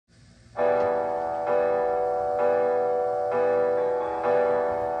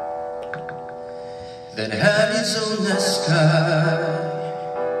that hand is on the sky,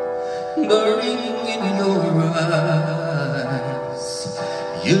 burning in your eyes.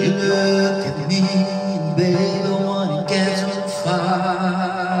 You look at me, baby, I wanna catch on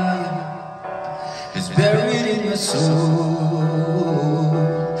fire. It's buried in my soul,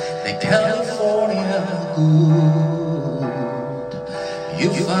 like California gold. You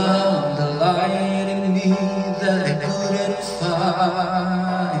found the light in me that I couldn't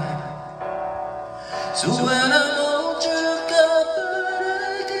find. So when I hold your cup, but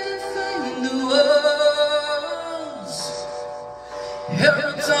I can't find the words.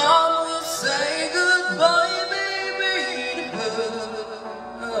 Every time we say goodbye, baby, it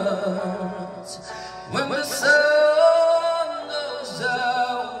hurts. When the sun goes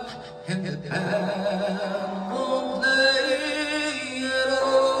down and the band won't play, it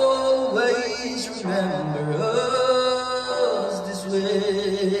always remember us this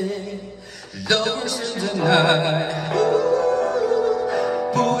way. Lovers in the night,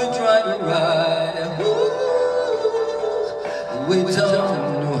 poet try to ride. We don't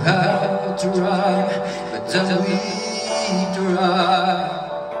know how to ride, but then we try.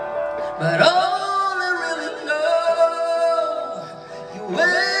 But all I really know, you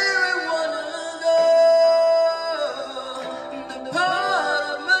where I wanna go. The part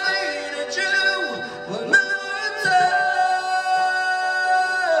of me that you will never take.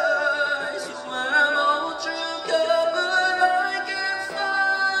 So when I'm all took up, but I can't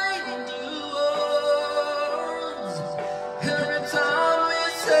find the words. Every time we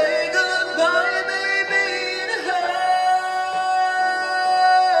say goodbye, baby, it hurts.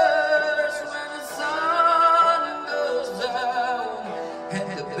 When the sun goes down and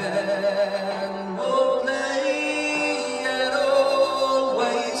the band will play, and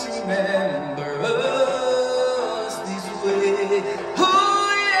always remember us this way. Oh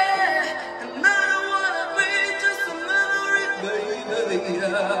yeah, and I don't wanna be just a memory, baby.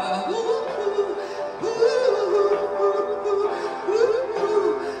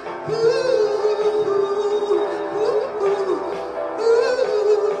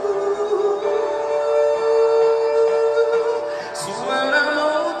 So when I'm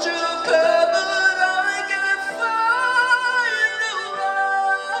all took up, but I can't find the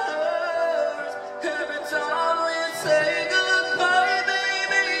words. Every time we say goodbye,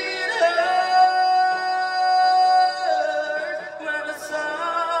 baby, it hurts. When the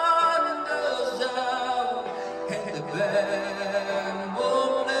sun goes down and the band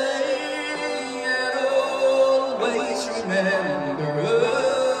won't play, and always remember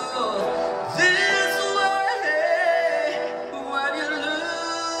us this way. When you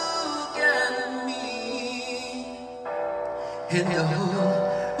look at me and the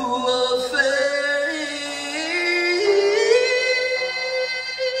whole world fades,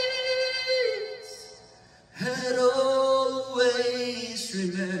 and always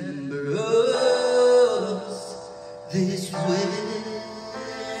remember us this way.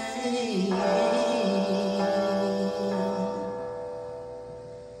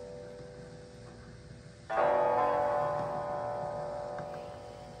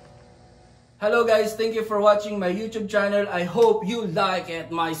 Hello guys, thank you for watching my YouTube channel. I hope you like it,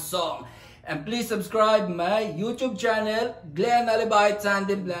 my song. And please subscribe my YouTube channel, Glenn Alibay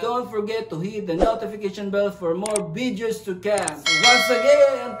Tandem Blanc. Don't forget to hit the notification bell for more videos to come. So once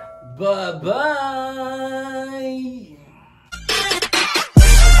again, bye-bye!